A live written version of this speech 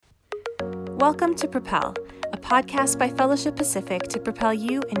Welcome to Propel, a podcast by Fellowship Pacific to propel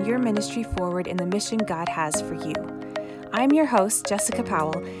you and your ministry forward in the mission God has for you. I'm your host, Jessica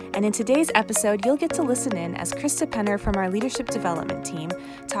Powell, and in today's episode, you'll get to listen in as Krista Penner from our leadership development team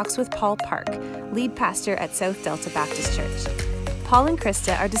talks with Paul Park, lead pastor at South Delta Baptist Church. Paul and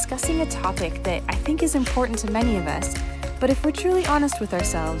Krista are discussing a topic that I think is important to many of us, but if we're truly honest with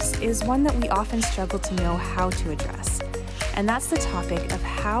ourselves, is one that we often struggle to know how to address. And that's the topic of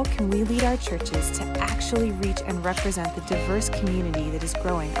how can we lead our churches to actually reach and represent the diverse community that is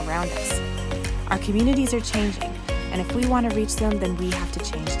growing around us. Our communities are changing, and if we want to reach them, then we have to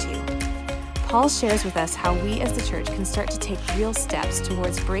change too. Paul shares with us how we as the church can start to take real steps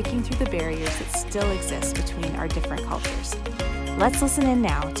towards breaking through the barriers that still exist between our different cultures. Let's listen in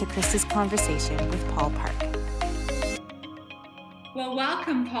now to Krista's conversation with Paul Park. Well,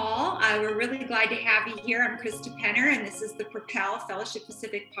 welcome, Paul. We're really glad to have you here. I'm Krista Penner, and this is the Propel Fellowship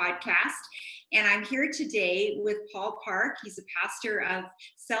Pacific podcast. And I'm here today with Paul Park. He's a pastor of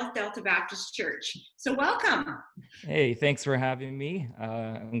South Delta Baptist Church. So welcome. Hey, thanks for having me.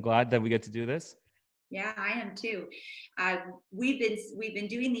 I'm glad that we get to do this. Yeah, I am too. We've been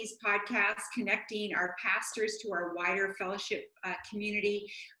doing these podcasts, connecting our pastors to our wider fellowship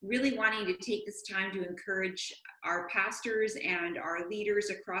community, really wanting to take this time to encourage our pastors and our leaders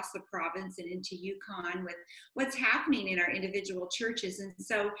across the province and into Yukon with what's happening in our individual churches. And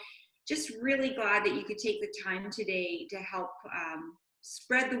so just really glad that you could take the time today to help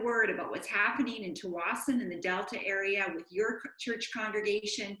spread the word about what's happening in Tsawwassen in the Delta area with your church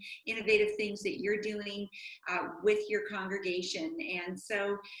congregation, innovative things that you're doing with your congregation. And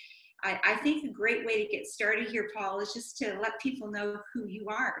so I think a great way to get started here, Paul, is just to let people know who you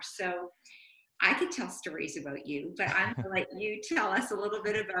are. So I could tell stories about you, but I'm going to let you tell us a little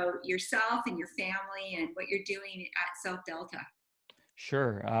bit about yourself and your family and what you're doing at South Delta.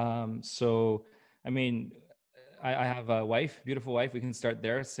 Sure. I have a wife, beautiful wife. We can start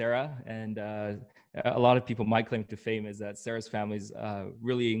there, Sarah. And a lot of people, my claim to fame is that Sarah's family is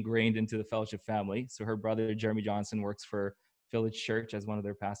really ingrained into the fellowship family. So her brother, Jeremy Johnson, works for Village Church as one of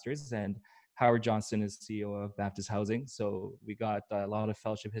their pastors. And Howard Johnson is CEO of Baptist Housing. So we got a lot of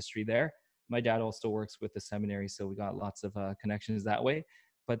fellowship history there. My dad also works with the seminary, so we got lots of connections that way.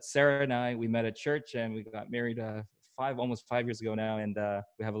 But Sarah and I, we met at church and we got married almost 5 years ago now. And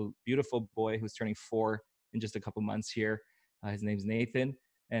we have a beautiful boy who's turning 4 in just a couple months here. His name's Nathan.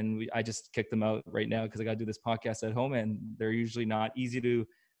 And I just kicked them out right now because I got to do this podcast at home and they're usually not easy to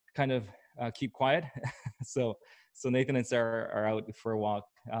kind of keep quiet. So Nathan and Sarah are out for a walk.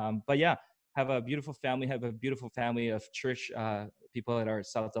 But yeah, have a beautiful family of church people at our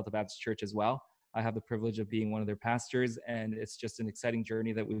South Delta Baptist Church as well. I have the privilege of being one of their pastors, and it's just an exciting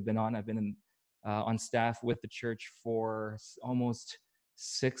journey that we've been on. I've been on staff with the church for almost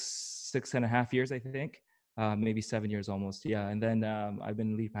six and a half years, I think. Maybe 7 years almost. Yeah. And then I've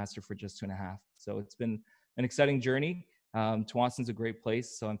been lead pastor for just 2.5. So it's been an exciting journey. Tsawwassen's a great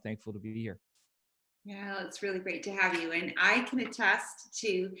place, so I'm thankful to be here. Yeah, it's really great to have you. And I can attest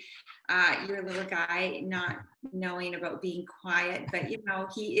to your little guy not knowing about being quiet, but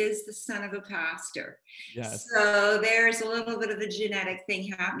he is the son of a pastor. Yes. So there's a little bit of a genetic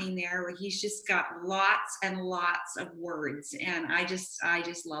thing happening there where he's just got lots and lots of words. And I just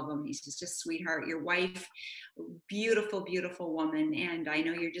love him. He's just a sweetheart. Your wife, beautiful, beautiful woman. And I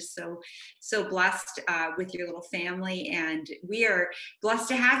know you're just so blessed with your little family. And we are blessed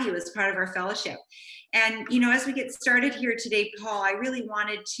to have you as part of our fellowship. And, as we get started here today, Paul, I really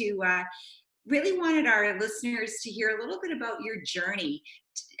wanted our listeners to hear a little bit about your journey.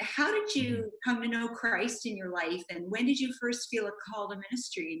 How did you come to know Christ in your life? And when did you first feel a call to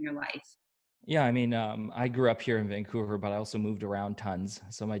ministry in your life? Yeah, I grew up here in Vancouver, but I also moved around tons.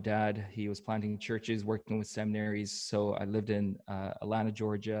 So my dad, he was planting churches, working with seminaries. So I lived in Atlanta,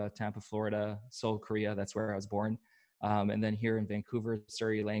 Georgia, Tampa, Florida, Seoul, Korea. That's where I was born. And then here in Vancouver,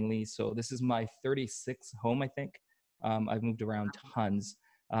 Surrey, Langley. So this is my 36th home, I think. I've moved around tons.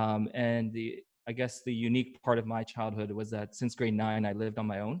 And I guess the unique part of my childhood was that since grade 9, I lived on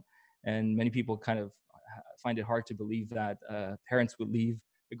my own. And many people kind of find it hard to believe that parents would leave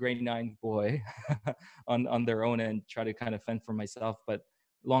a grade 9 boy on their own and try to kind of fend for myself. But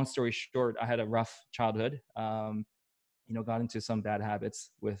long story short, I had a rough childhood, got into some bad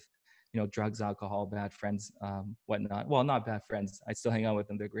habits with, drugs, alcohol, bad friends, whatnot. Well, not bad friends. I still hang out with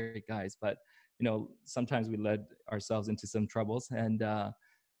them. They're great guys. But, sometimes we led ourselves into some troubles. And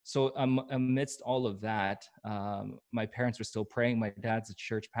so amidst all of that, my parents were still praying. My dad's a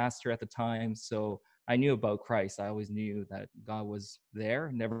church pastor at the time. So I knew about Christ. I always knew that God was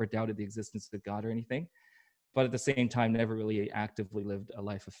there, never doubted the existence of God or anything. but at the same time, never really actively lived a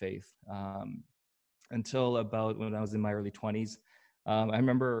life of faith until about when I was in my early 20s. I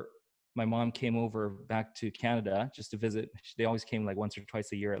remember my mom came over back to Canada just to visit. They always came like once or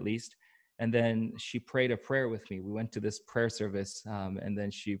twice a year at least. And then she prayed a prayer with me. We went to this prayer service, and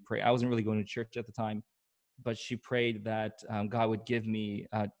then she prayed. I wasn't really going to church at the time, but she prayed that God would give me,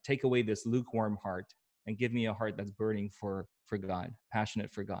 take away this lukewarm heart and give me a heart that's burning for God,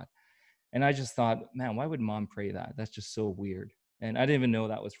 passionate for God. And I just thought, man, why would mom pray that? That's just so weird. And I didn't even know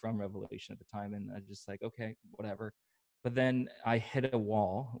that was from Revelation at the time. And I just like, okay, whatever. But then I hit a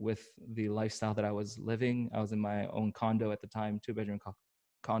wall with the lifestyle that I was living. I was in my own condo at the time, 2-bedroom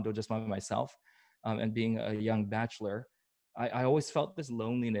condo just by myself. And being a young bachelor, I always felt this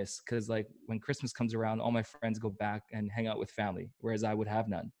loneliness because like when Christmas comes around, all my friends go back and hang out with family, whereas I would have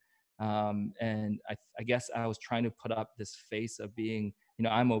none. And I guess I was trying to put up this face of being,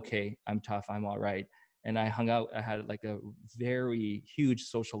 I'm okay, I'm tough, I'm all right. And I hung out, I had like a very huge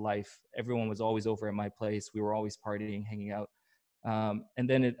social life. Everyone was always over at my place. We were always partying, hanging out. And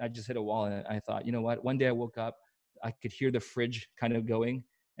then I just hit a wall and I thought, you know what? One day I woke up, I could hear the fridge kind of going.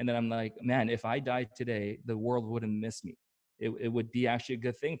 And then I'm like, man, if I died today, the world wouldn't miss me. It would be actually a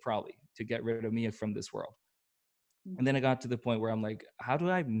good thing probably to get rid of me from this world. And then I got to the point where I'm like, how do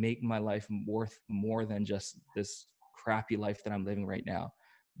I make my life worth more than just this crappy life that I'm living right now?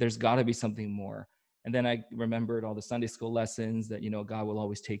 There's got to be something more. And then I remembered all the Sunday school lessons that, God will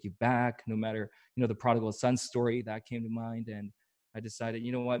always take you back, no matter, the prodigal son story that came to mind. And I decided,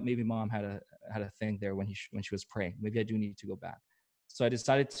 you know what, maybe mom had a thing there when she was praying. Maybe I do need to go back. So I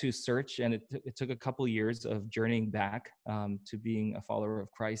decided to search, and it took a couple of years of journeying back to being a follower of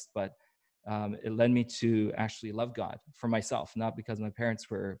Christ. But it led me to actually love God for myself, not because my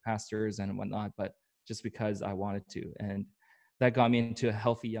parents were pastors and whatnot, but just because I wanted to. And that got me into a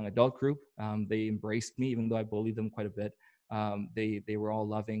healthy young adult group. They embraced me, even though I bullied them quite a bit. They were all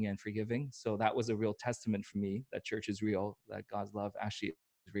loving and forgiving. So that was a real testament for me that church is real, that God's love actually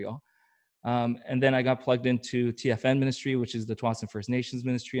is real. And then I got plugged into TFN ministry, which is the Tsawwassen First Nations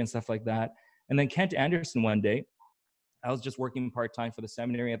ministry and stuff like that. And then Kent Anderson one day, I was just working part-time for the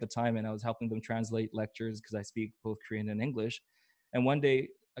seminary at the time, and I was helping them translate lectures because I speak both Korean and English. And one day,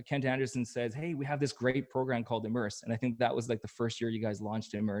 Kent Anderson says, hey, we have this great program called Immerse. And I think that was like the first year you guys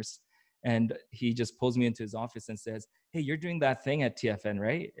launched Immerse. And he just pulls me into his office and says, hey, you're doing that thing at TFN,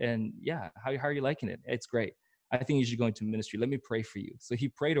 right? And yeah, how are you liking it? It's great. I think you should go into ministry. Let me pray for you. So he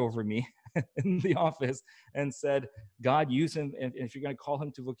prayed over me in the office and said, God, use him. And if you're going to call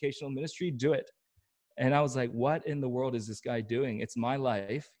him to vocational ministry, do it. And I was like, what in the world is this guy doing? It's my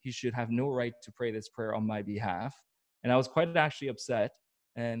life. He should have no right to pray this prayer on my behalf. And I was quite actually upset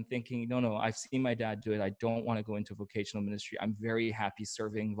and thinking, no, I've seen my dad do it. I don't want to go into vocational ministry. I'm very happy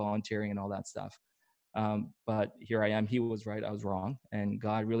serving, volunteering, and all that stuff. But here I am. He was right. I was wrong. And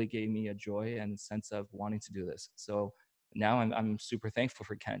God really gave me a joy and sense of wanting to do this. So now I'm super thankful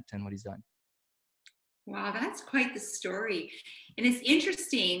for Kent and what he's done. Wow, that's quite the story. And it's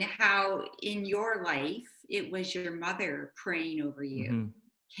interesting how in your life, it was your mother praying over you,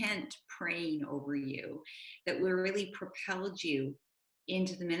 mm-hmm. Kent praying over you, that really propelled you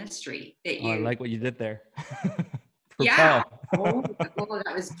into the ministry. I like what you did there. Yeah. Oh,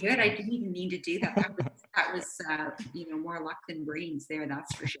 that was good. I didn't even mean to do that. That was more luck than brains there,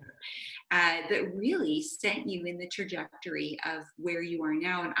 that's for sure. That really sent you in the trajectory of where you are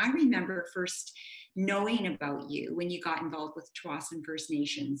now. And I remember first knowing about you when you got involved with Tsawwassen First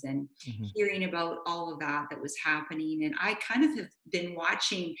Nations and mm-hmm. hearing about all of that was happening. And I kind of have been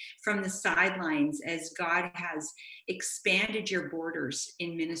watching from the sidelines as God has expanded your borders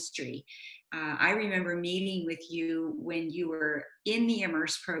in ministry. I remember meeting with you when you were in the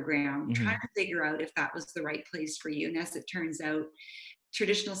Immerse program, mm-hmm. trying to figure out if that was the right place for you. And as it turns out,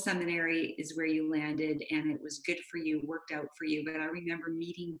 traditional seminary is where you landed, and it was good for you, worked out for you. But I remember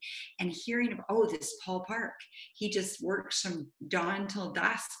meeting and hearing about, this Paul Park. He just works from dawn till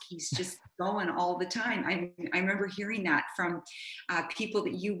dusk. He's just going all the time. I remember hearing that from people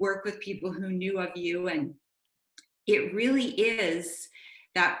that you work with, people who knew of you. And it really is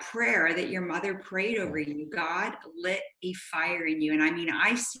that prayer that your mother prayed over you. God lit a fire in you. And I mean,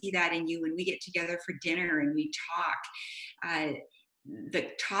 I see that in you when we get together for dinner and we talk.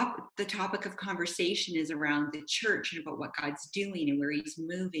 The topic of conversation is around the church and about what God's doing and where he's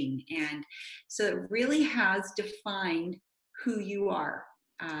moving. And so it really has defined who you are.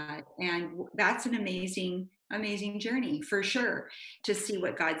 And that's an amazing journey for sure, to see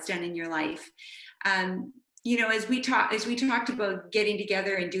what God's done in your life. As we talked about getting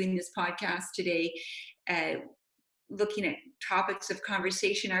together and doing this podcast today, looking at topics of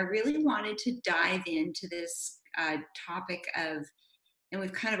conversation, I really wanted to dive into this topic of, and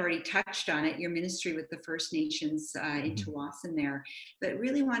we've kind of already touched on it, your ministry with the First Nations in Mhm. Tawasin there, but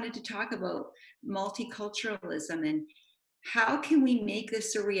really wanted to talk about multiculturalism and how can we make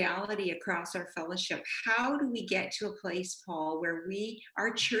this a reality across our fellowship? How do we get to a place, Paul, where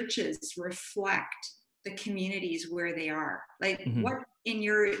our churches reflect the communities where they are? Like, Mhm. what in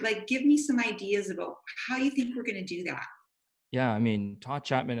your, like, give me some ideas about how you think we're going to do that. Yeah, I mean, Todd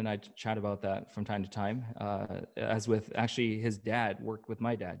Chapman and I chat about that from time to time. As with actually his dad worked with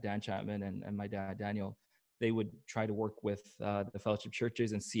my dad, Dan Chapman, and my dad, Daniel. They would try to work with the fellowship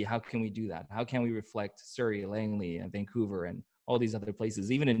churches and see how can we do that? How can we reflect Surrey, Langley, and Vancouver, and all these other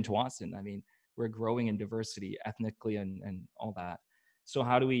places, even in Tawasin. I mean, we're growing in diversity ethnically and all that. So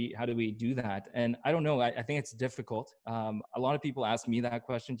how do we do that? And I don't know. I think it's difficult. A lot of people ask me that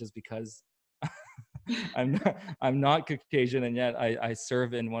question just because I'm not Caucasian, and yet I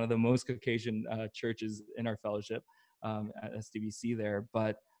serve in one of the most Caucasian churches in our fellowship at SDBC there.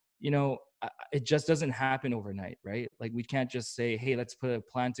 But it just doesn't happen overnight, right? Like we can't just say, "Hey, let's put a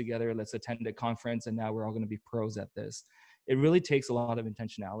plan together, let's attend a conference, and now we're all going to be pros at this." It really takes a lot of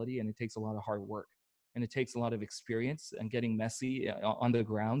intentionality, and it takes a lot of hard work, and it takes a lot of experience and getting messy on the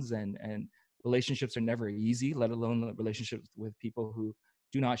grounds. And relationships are never easy, let alone relationships with people who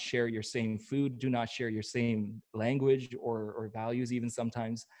do not share your same food, do not share your same language or values even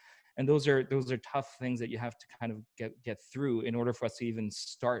sometimes. And those are tough things that you have to kind of get through in order for us to even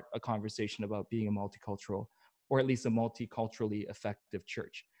start a conversation about being a multicultural, or at least a multiculturally effective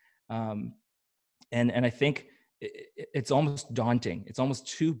church. Um, and I think it's almost daunting. It's almost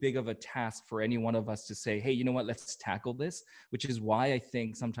too big of a task for any one of us to say, hey, you know what, let's tackle this, which is why I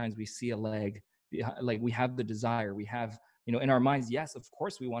think sometimes we see a leg, like we have the desire, we have, in our minds, yes, of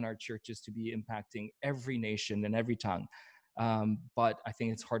course, we want our churches to be impacting every nation and every tongue. But I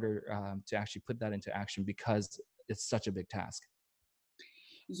think it's harder to actually put that into action because it's such a big task.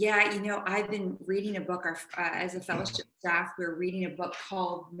 Yeah, I've been reading a book, as a fellowship staff, we're reading a book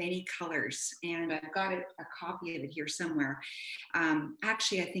called Many Colors, and I've got a copy of it here somewhere.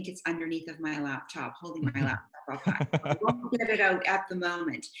 Actually, I think it's underneath of my laptop, holding my laptop up high. I won't get it out at the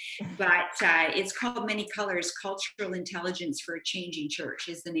moment, but it's called Many Colors, Cultural Intelligence for a Changing Church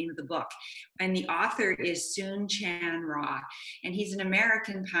is the name of the book. And the author is Soon Chan Ra, and he's an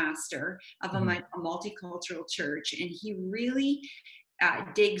American pastor of a multicultural church, and he really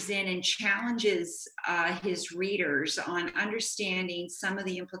digs in and challenges his readers on understanding some of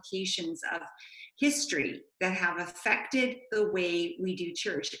the implications of history that have affected the way we do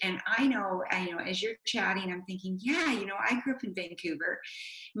church. And I know, as you're chatting, I'm thinking, yeah, I grew up in Vancouver.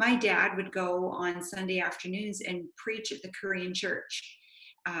 My dad would go on Sunday afternoons and preach at the Korean church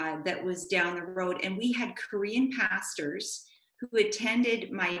that was down the road. And we had Korean pastors who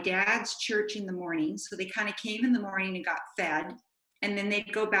attended my dad's church in the morning. So they kind of came in the morning and got fed, and then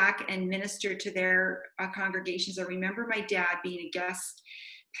they'd go back and minister to their congregations. I remember my dad being a guest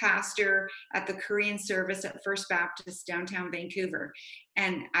pastor at the Korean service at First Baptist downtown Vancouver,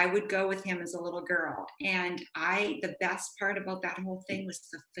 and I would go with him as a little girl. And the best part about that whole thing was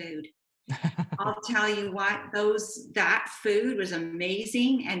the food. I'll tell you what, that food was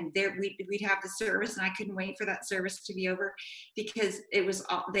amazing, and there we'd have the service, and I couldn't wait for that service to be over because it was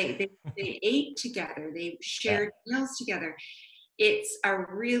all they ate together, they Yeah. shared meals together. It's a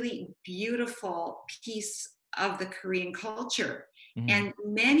really beautiful piece of the Korean culture. Mhm. And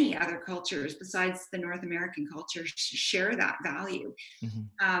many other cultures besides the North American culture share that value. Mhm.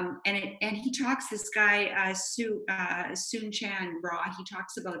 And he talks, this guy, Soon Chan Ra, he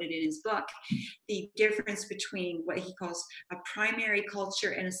talks about it in his book, the difference between what he calls a primary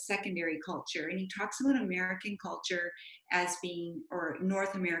culture and a secondary culture. And he talks about American culture as being, or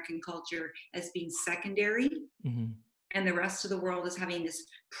North American culture as being secondary, Mhm. and the rest of the world is having this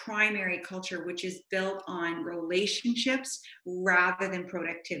primary culture, which is built on relationships rather than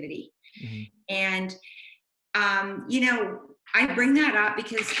productivity. Mhm. And I bring that up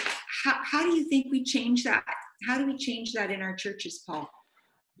because how do you think we change that? How do we change that in our churches, Paul?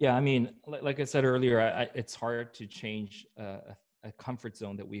 Yeah, I mean, like I said earlier, it's hard to change a comfort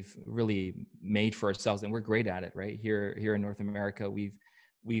zone that we've really made for ourselves, and we're great at it, right? Here in North America,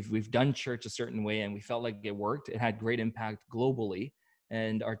 we've done church a certain way, and we felt like it worked. It had great impact globally,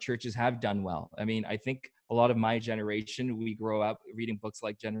 and our churches have done well. I mean, I think a lot of my generation, we grow up reading books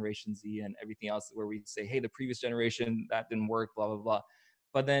like Generation Z and everything else, where we say, "Hey, the previous generation that didn't work," blah blah blah.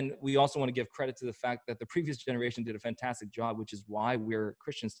 But then we also want to give credit to the fact that the previous generation did a fantastic job, which is why we're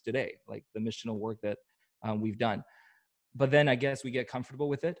Christians today, like the missional work that we've done. But then I guess we get comfortable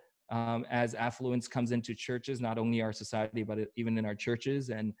with it. as affluence comes into churches, not only our society, but even in our churches.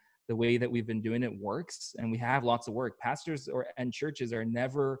 And the way that we've been doing it works, and we have lots of work. Pastors and churches are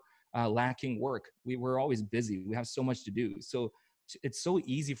never lacking work. We're always busy. We have so much to do. So it's so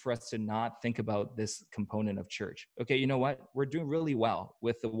easy for us to not think about this component of church. Okay, you know what? We're doing really well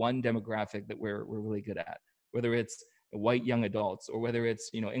with the one demographic that we're really good at, whether it's white young adults or whether it's,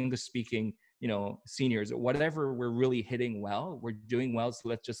 English speaking, seniors or whatever. We're really hitting well. We're doing well. So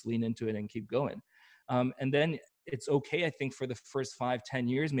let's just lean into it and keep going. And then it's okay, I think, for the first 5-10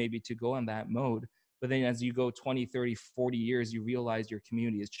 years maybe to go on that mode. But then as you go 20, 30, 40 years, you realize your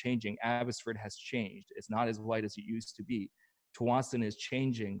community is changing. Abbotsford has changed. It's not as white as it used to be. Tsawwassen is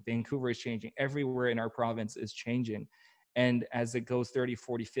changing. Vancouver is changing. Everywhere in our province is changing. And as it goes 30,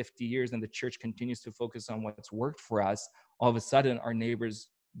 40, 50 years and the church continues to focus on what's worked for us, all of a sudden our neighbors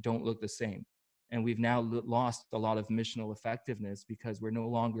don't look the same. And we've now lost a lot of missional effectiveness because we're no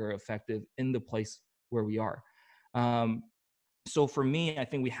longer effective in the place where we are. So for me, I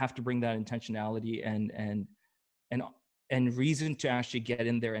think we have to bring that intentionality and reason to actually get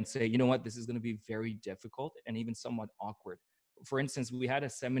in there and say, you know what, this is going to be very difficult and even somewhat awkward. For instance, we had a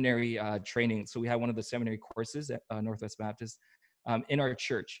seminary training. So we had one of the seminary courses at Northwest Baptist in our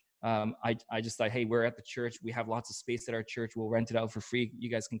church. I just thought, hey, we're at the church. We have lots of space at our church. We'll rent it out for free. You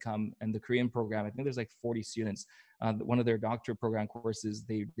guys can come. And the Korean program, I think there's like 40 students. One of their doctorate program courses,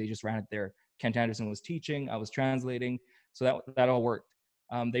 they just ran it there. Kent Anderson was teaching. I was translating. So that all worked.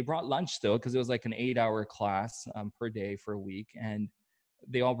 They brought lunch though, because it was like an 8-hour class per day for a week. And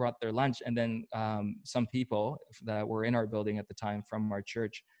they all brought their lunch. And then some people that were in our building at the time from our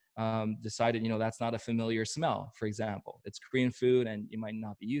church decided, that's not a familiar smell, for example. It's Korean food and you might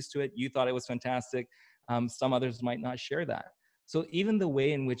not be used to it. You thought it was fantastic. Some others might not share that. So even the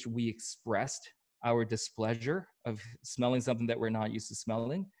way in which we expressed our displeasure of smelling something that we're not used to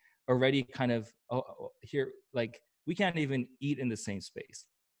smelling already kind of here, like we can't even eat in the same space,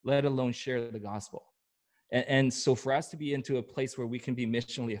 let alone share the gospel. And so for us to be into a place where we can be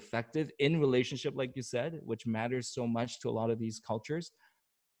missionally effective in relationship, like you said, which matters so much to a lot of these cultures,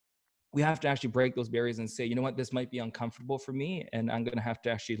 we have to actually break those barriers and say, you know what, this might be uncomfortable for me. And I'm going to have to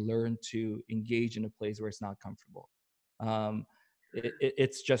actually learn to engage in a place where it's not comfortable.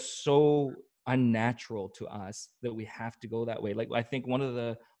 It's just so unnatural to us that we have to go that way. Like, I think one of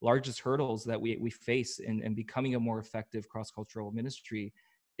the largest hurdles that we face in becoming a more effective cross-cultural ministry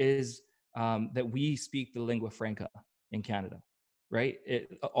is that we speak the lingua franca in Canada, right?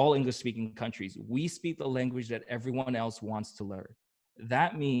 All English-speaking countries, we speak the language that everyone else wants to learn.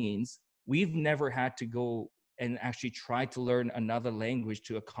 That means we've never had to go and actually try to learn another language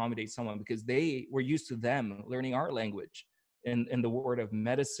to accommodate someone because they were used to them learning our language. In the world of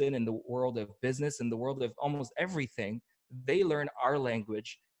medicine, in the world of business, in the world of almost everything, they learn our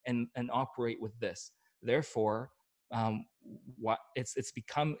language and operate with this. Therefore, it's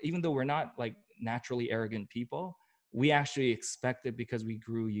become, even though we're not like naturally arrogant people, we actually expect it because we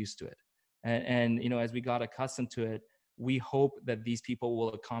grew used to it. And as we got accustomed to it, we hope that these people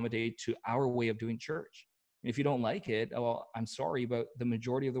will accommodate to our way of doing church. If you don't like it, well, I'm sorry, but the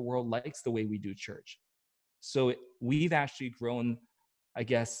majority of the world likes the way we do church. So we've actually grown, I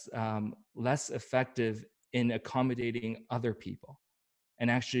guess, less effective in accommodating other people and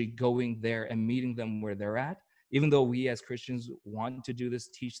actually going there and meeting them where they're at. Even though we as Christians want to do this,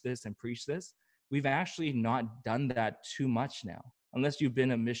 teach this, and preach this, we've actually not done that too much now. Unless you've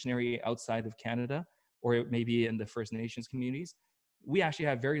been a missionary outside of Canada or maybe in the First Nations communities, we actually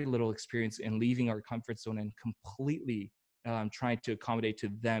have very little experience in leaving our comfort zone and completely trying to accommodate to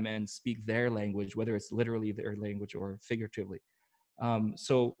them and speak their language, whether it's literally their language or figuratively.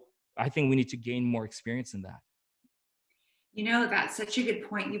 So I think we need to gain more experience in that. That's such a good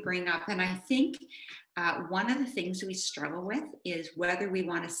point you bring up. And I think one of the things we struggle with is whether we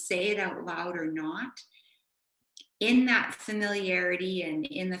want to say it out loud or not. In that familiarity and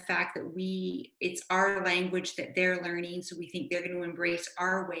in the fact that it's our language that they're learning, so we think they're going to embrace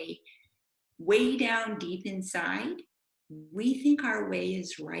our way down deep inside, we think our way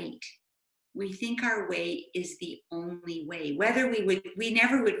is right. We think our way is the only way. Whether we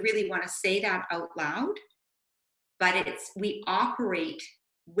never would really want to say that out loud, but we operate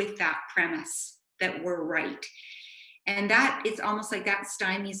with that premise that we're right. And that it's almost like that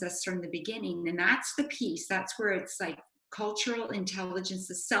stymies us from the beginning. And that's the piece. That's where it's like cultural intelligence,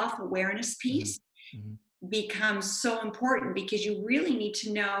 the self-awareness piece becomes so important, because you really need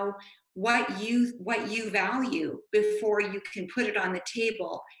to know what you value before you can put it on the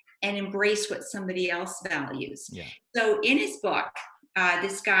table and embrace what somebody else values. Yeah. So in his book,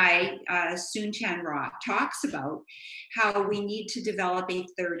 this guy, Soon Chan Ra, talks about how we need to develop a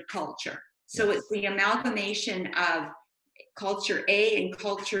third culture. So Yes. it's the amalgamation of culture A and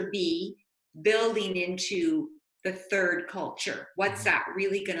culture B building into the third culture. What's that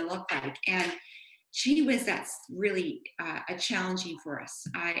really going to look like? And gee whiz, that's really challenging for us.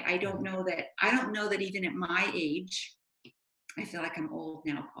 I don't know that even at my age, I feel like I'm old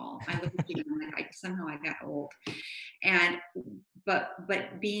now, Paul. I look at you and somehow I got old. And but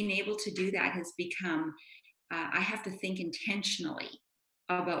being able to do that has become, I have to think intentionally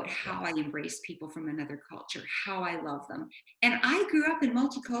about how I embrace people from another culture, how I love them. And I grew up in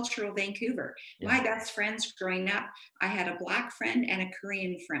multicultural Vancouver. Yeah. My best friends growing up, I had a Black friend and a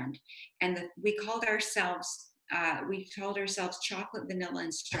Korean friend. And we called ourselves chocolate, vanilla,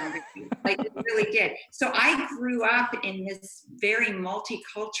 and strawberry. Like, it really did. So I grew up in this very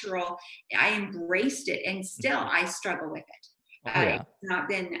multicultural, I embraced it, and still I struggle with it. Oh, yeah. It's not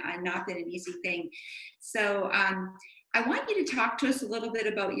been an easy thing. So I want you to talk to us a little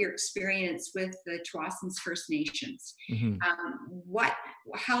bit about your experience with the Tsawwassen First Nations. Mm-hmm.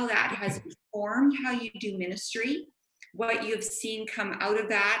 How that has informed how you do ministry, what you've seen come out of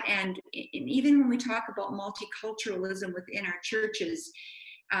that, and even when we talk about multiculturalism within our churches,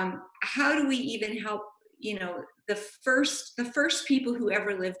 how do we even help, the first people who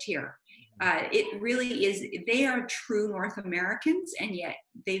ever lived here? It really is, they are true North Americans, and yet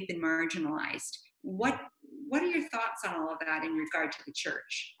they've been marginalized. What are your thoughts on all of that in regard to the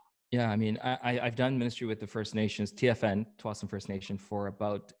church? Yeah, I mean, I've done ministry with the First Nations, TFN, Tsawwassen First Nation, for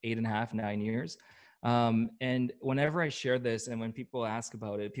about 8.5, 9 years. And whenever I share this, and when people ask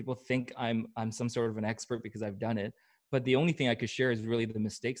about it, people think I'm some sort of an expert because I've done it. But the only thing I could share is really the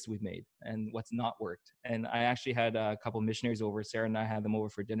mistakes we've made and what's not worked. And I actually had a couple of missionaries over. Sarah and I had them over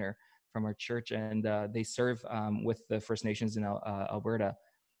for dinner from our church, and they serve with the First Nations in Alberta.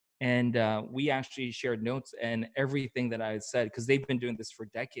 And we actually shared notes, and everything that I had said, because they've been doing this for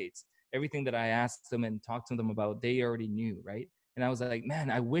decades, everything that I asked them and talked to them about, they already knew, right? And I was like,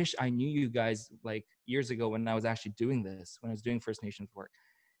 man, I wish I knew you guys like years ago when I was actually doing this, when I was doing First Nations work.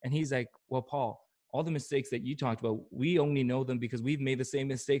 And he's like, well, Paul, all the mistakes that you talked about, we only know them because we've made the same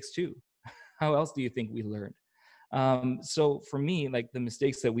mistakes too. How else do you think we learned? So for me, like the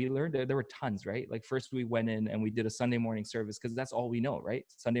mistakes that we learned, there were tons, right? Like first we went in and we did a Sunday morning service because that's all we know, right?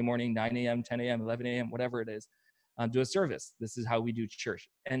 Sunday morning, 9 a.m., 10 a.m., 11 a.m., whatever it is, do a service. This is how we do church.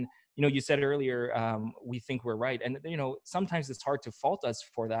 And, you said earlier, we think we're right. And, sometimes it's hard to fault us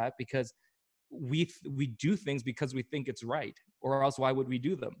for that because we do things because we think it's right, or else why would we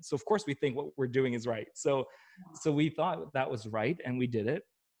do them? So of course we think what we're doing is right. So we thought that was right and we did it.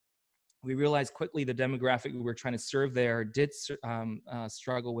 We realized quickly the demographic we were trying to serve there did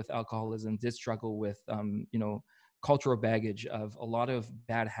struggle with alcoholism, did struggle with, cultural baggage of a lot of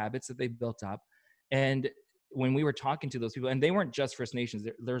bad habits that they built up. And when we were talking to those people, and they weren't just First Nations,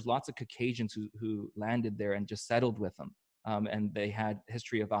 there's lots of Caucasians who landed there and just settled with them. And they had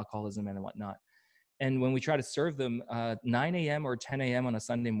history of alcoholism and whatnot. And when we try to serve them, 9 a.m. or 10 a.m. on a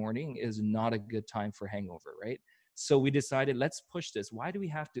Sunday morning is not a good time for hangover, right? So we decided, let's push this. Why do we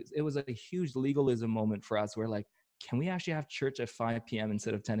have to? It was a huge legalism moment for us. We're like, can we actually have church at 5 p.m.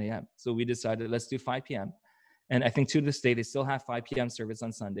 instead of 10 a.m.? So we decided, let's do 5 p.m. And I think to this day, they still have 5 p.m. service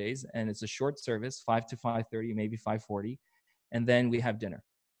on Sundays. And it's a short service, 5 to 5:30, maybe 5:40. And then we have dinner.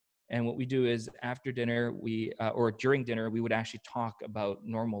 And what we do is after dinner, or during dinner, we would actually talk about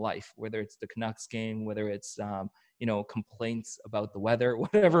normal life, whether it's the Canucks game, whether it's, complaints about the weather,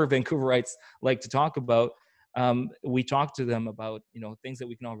 whatever Vancouverites like to talk about. We talked to them about, things that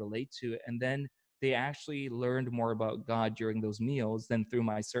we can all relate to. And then they actually learned more about God during those meals than through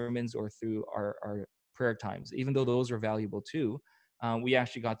my sermons or through our prayer times. Even though those are valuable too, we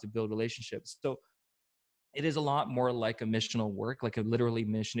actually got to build relationships. So it is a lot more like a missional work, like a literally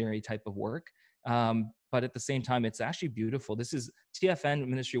missionary type of work. But at the same time, it's actually beautiful. TFN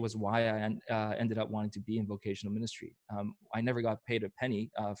ministry was why I ended up wanting to be in vocational ministry. I never got paid a penny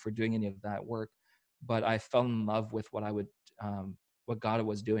for doing any of that work, but I fell in love with what God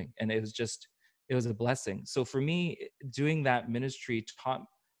was doing. And it was a blessing. So for me, doing that ministry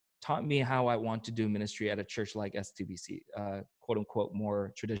taught me how I want to do ministry at a church like STBC, quote unquote,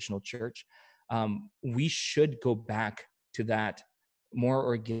 more traditional church. We should go back to that more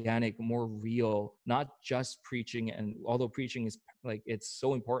organic, more real, not just preaching. And although preaching is like, it's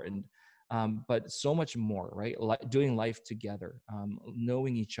so important, but so much more, right? Doing life together,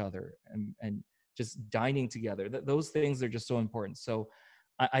 knowing each other, and just dining together. Those things are just so important. So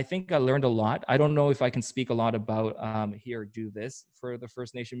I think I learned a lot. I don't know if I can speak a lot about here, do this for the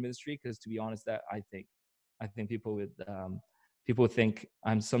First Nation ministry, because to be honest, that I think people would People think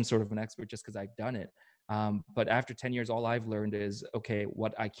I'm some sort of an expert just because I've done it. But after 10 years, all I've learned is, okay,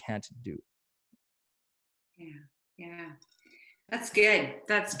 what I can't do. Yeah. Yeah. That's good.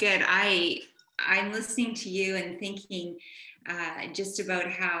 That's good. I'm listening to you and thinking just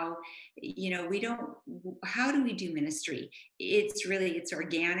about how, we don't. How do we do ministry? It's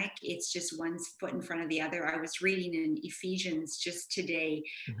organic. It's just one foot in front of the other. I was reading in Ephesians just today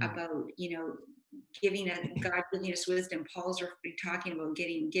Mhm. about God giving us wisdom. Paul's talking about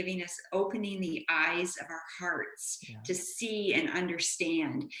giving us opening the eyes of our hearts Yeah. to see and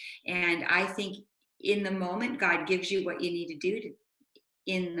understand. And I think in the moment, God gives you what you need to do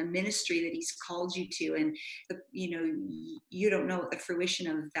in the ministry that He's called you to, and you don't know what the fruition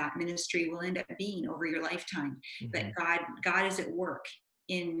of that ministry will end up being over your lifetime. But Mhm. God is at work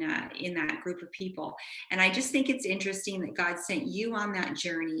in that group of people, and I just think it's interesting that God sent you on that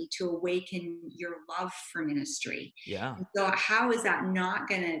journey to awaken your love for ministry. Yeah. And so, how is that not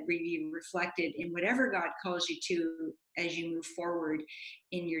going to be reflected in whatever God calls you to as you move forward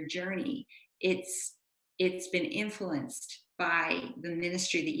in your journey? It's been influenced by the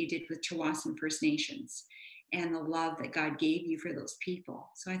ministry that you did with Chawasan First Nations and the love that God gave you for those people.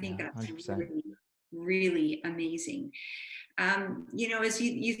 So I think Yeah. that's 100%. really, really amazing. As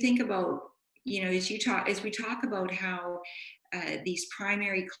you think about, as we talk about how these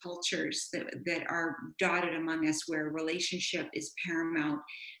primary cultures that are dotted among us where relationship is paramount,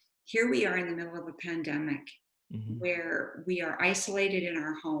 here we are in the middle of a pandemic Mhm. where we are isolated in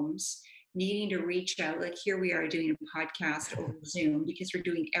our homes, needing to reach out. Like here we are doing a podcast over Zoom because we're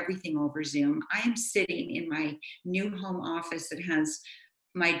doing everything over Zoom. I am sitting in my new home office that has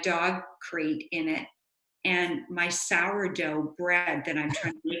my dog crate in it and my sourdough bread that I'm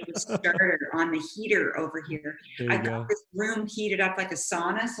trying to make with starter on the heater over here. There you I've got go. this room heated up like a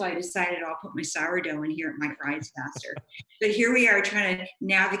sauna, so I decided I'll put my sourdough in here. It might rise faster. But here we are trying to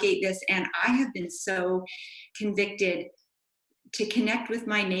navigate this, and I have been so convicted to connect with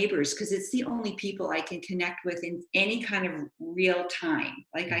my neighbors because it's the only people I can connect with in any kind of real time.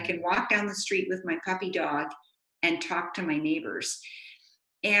 Like I Mhm. can walk down the street with my puppy dog and talk to my neighbors.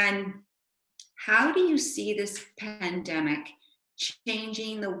 And how do you see this pandemic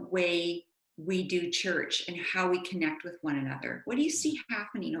changing the way we do church and how we connect with one another? What do you see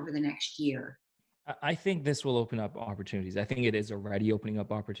happening over the next year? I think this will open up opportunities. I think it is already opening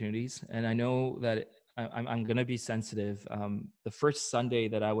up opportunities, and I know that I'm going to be sensitive. The first Sunday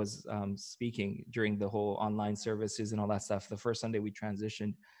that I was speaking during the whole online services and all that stuff, the first Sunday we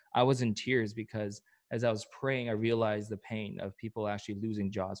transitioned, I was in tears because as I was praying, I realized the pain of people actually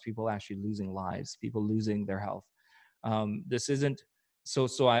losing jobs, people actually losing lives, people losing their health. This isn't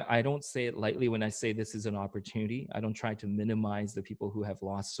I don't say it lightly when I say this is an opportunity. I don't try to minimize the people who have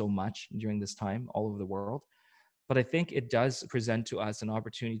lost so much during this time all over the world. But I think it does present to us an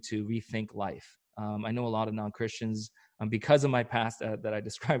opportunity to rethink life. I know a lot of non-Christians, because of my past that I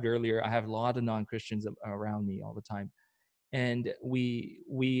described earlier. I have a lot of non-Christians around me all the time, and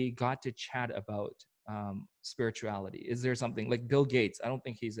we got to chat about spirituality. Is there something like Bill Gates? I don't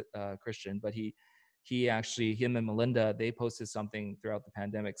think he's a Christian, but he actually, him and Melinda, they posted something throughout the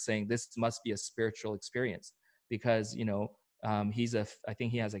pandemic saying this must be a spiritual experience because I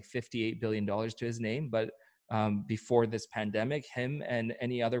think he has like $58 billion to his name, but before this pandemic, him and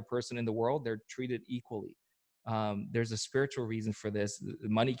any other person in the world, they're treated equally. There's a spiritual reason for this. The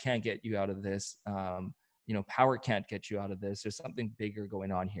money can't get you out of this. Power can't get you out of this. There's something bigger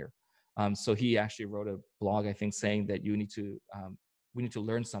going on here. So he actually wrote a blog, I think, saying that we need to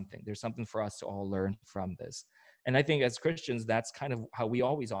learn something. There's something for us to all learn from this. And I think as Christians, that's kind of how we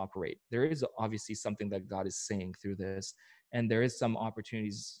always operate. There is obviously something that God is saying through this, and there is some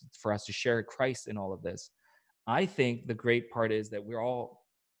opportunities for us to share Christ in all of this. I think the great part is that we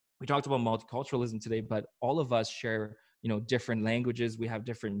talked about multiculturalism today, but all of us share, different languages. We have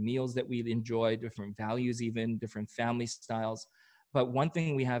different meals that we enjoy, different values, even different family styles. But one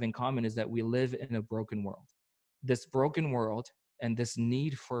thing we have in common is that we live in a broken world. This broken world and this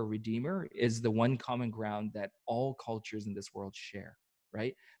need for a redeemer is the one common ground that all cultures in this world share,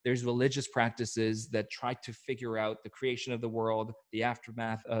 right? There's religious practices that try to figure out the creation of the world, the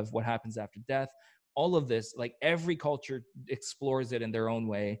aftermath of what happens after death. All of this, like every culture explores it in their own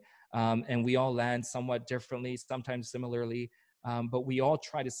way. And we all land somewhat differently, sometimes similarly. But we all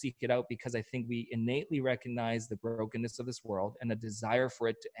try to seek it out because I think we innately recognize the brokenness of this world and a desire for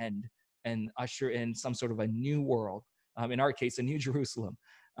it to end and usher in some sort of a new world. In our case, a new Jerusalem.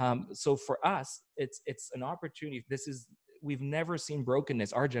 So for us, it's an opportunity. We've never seen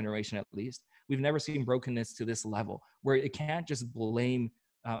brokenness, our generation at least. We've never seen brokenness to this level where it can't just blame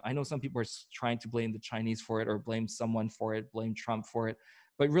I know some people are trying to blame the Chinese for it, or blame someone for it, blame Trump for it.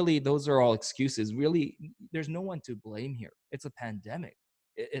 But really, those are all excuses. Really, there's no one to blame here. It's a pandemic.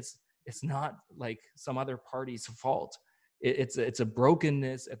 It's not like some other party's fault. It's a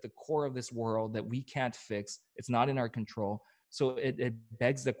brokenness at the core of this world that we can't fix. It's not in our control. So it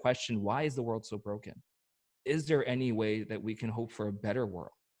begs the question, why is the world so broken? Is there any way that we can hope for a better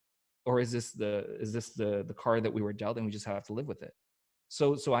world? Or is this the card that we were dealt and we just have to live with it?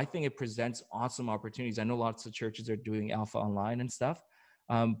 So I think it presents awesome opportunities. I know lots of churches are doing Alpha Online and stuff,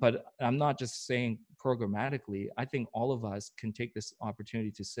 but I'm not just saying programmatically. I think all of us can take this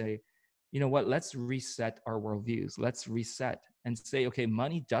opportunity to say, you know what, let's reset our worldviews. Let's reset and say, okay,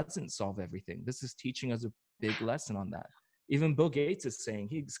 money doesn't solve everything. This is teaching us a big lesson on that. Even Bill Gates is saying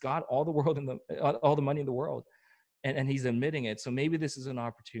he's got all the money in the world, and he's admitting it. So maybe this is an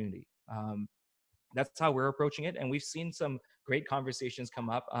opportunity. That's how we're approaching it. And we've seen some great conversations come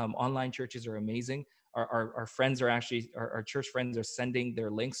up. Online churches are amazing. Our friends are actually, our church friends are sending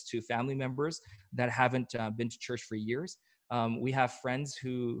their links to family members that haven't been to church for years. We have friends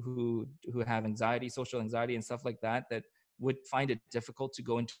who have anxiety, social anxiety and stuff like that, that would find it difficult to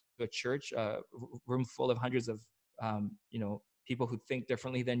go into a church, room full of hundreds of, people who think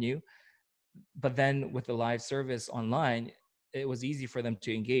differently than you. But then with the live service online, it was easy for them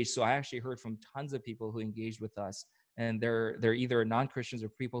to engage. So I actually heard from tons of people who engaged with us, and they're either non-Christians or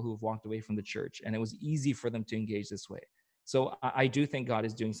people who have walked away from the church, and it was easy for them to engage this way. So I do think God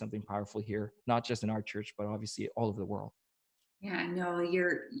is doing something powerful here, not just in our church, but obviously all over the world. Yeah, no,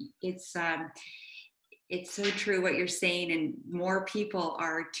 it's so true what you're saying, and more people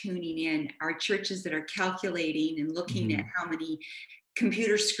are tuning in. Our churches that are calculating and looking at how many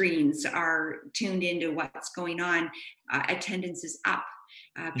computer screens are tuned into what's going on, attendance is up.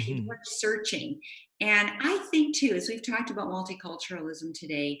 People are searching. And I think too, as we've talked about multiculturalism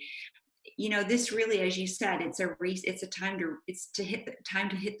today, this really, as you said, it's time to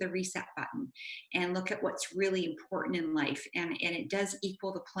hit the reset button and look at what's really important in life, and it does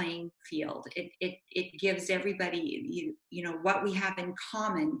equal the playing field. It gives everybody, what we have in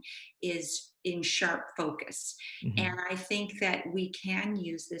common is in sharp focus. And I think that we can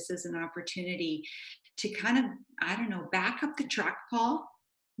use this as an opportunity to kind of, back up the truck, Paul,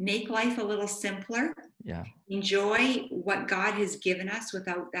 make life a little simpler. Yeah. Enjoy what God has given us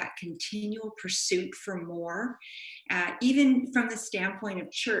without that continual pursuit for more. Even from the standpoint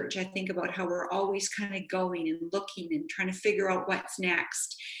of church, I think about how we're always kind of going and looking and trying to figure out what's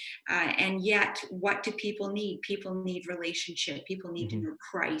next. And yet, what do people need? People need relationship. People need to know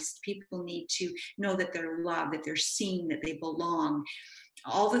Christ. People need to know that they're loved, that they're seen, that they belong.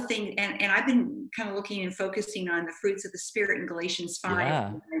 All the things, and I've been kind of looking and focusing on the fruits of the Spirit in Galatians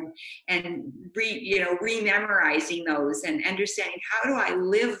 5, and rememorizing those and understanding, how do I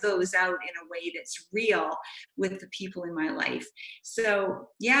live those out in a way that's real with the people in my life. So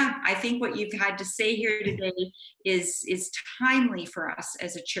yeah, I think what you've had to say here today is timely for us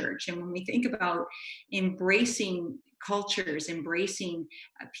as a church. And when we think about embracing cultures, embracing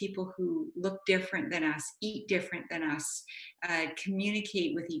people who look different than us, eat different than us,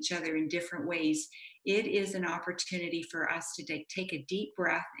 communicate with each other in different ways, it is an opportunity for us to take a deep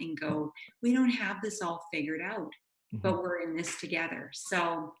breath and go, we don't have this all figured out, but we're in this together.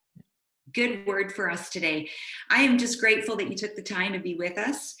 So good word for us today. I am just grateful that you took the time to be with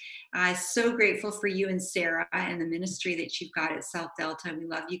us. So grateful for you and Sarah and the ministry that you've got at South Delta. We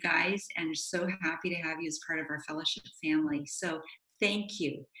love you guys and are so happy to have you as part of our fellowship family. So thank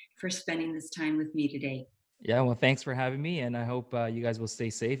you for spending this time with me today. Yeah, well, thanks for having me, and I hope you guys will stay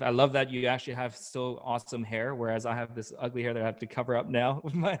safe. I love that you actually have so awesome hair, whereas I have this ugly hair that I have to cover up now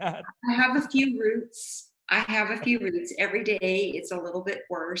with my hat. I have a few roots. Every day it's a little bit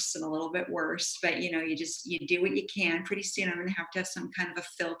worse and a little bit worse, but you do what you can. Pretty soon I'm going to have some kind of a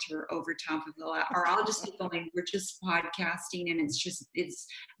filter over top of or I'll just keep going. We're just podcasting and it's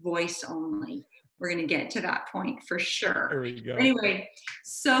voice only. We're going to get to that point for sure. There we go. Anyway,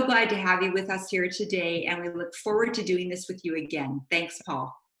 so glad to have you with us here today, and we look forward to doing this with you again. Thanks,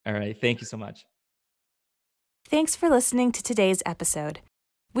 Paul. All right. Thank you so much. Thanks for listening to today's episode.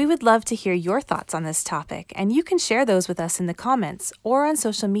 We would love to hear your thoughts on this topic, and you can share those with us in the comments or on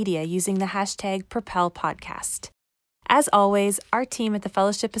social media using the hashtag #PropelPodcast. As always, our team at the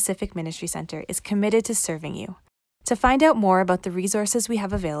Fellowship Pacific Ministry Center is committed to serving you. To find out more about the resources we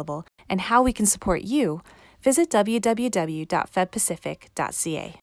have available and how we can support you, visit www.fedpacific.ca.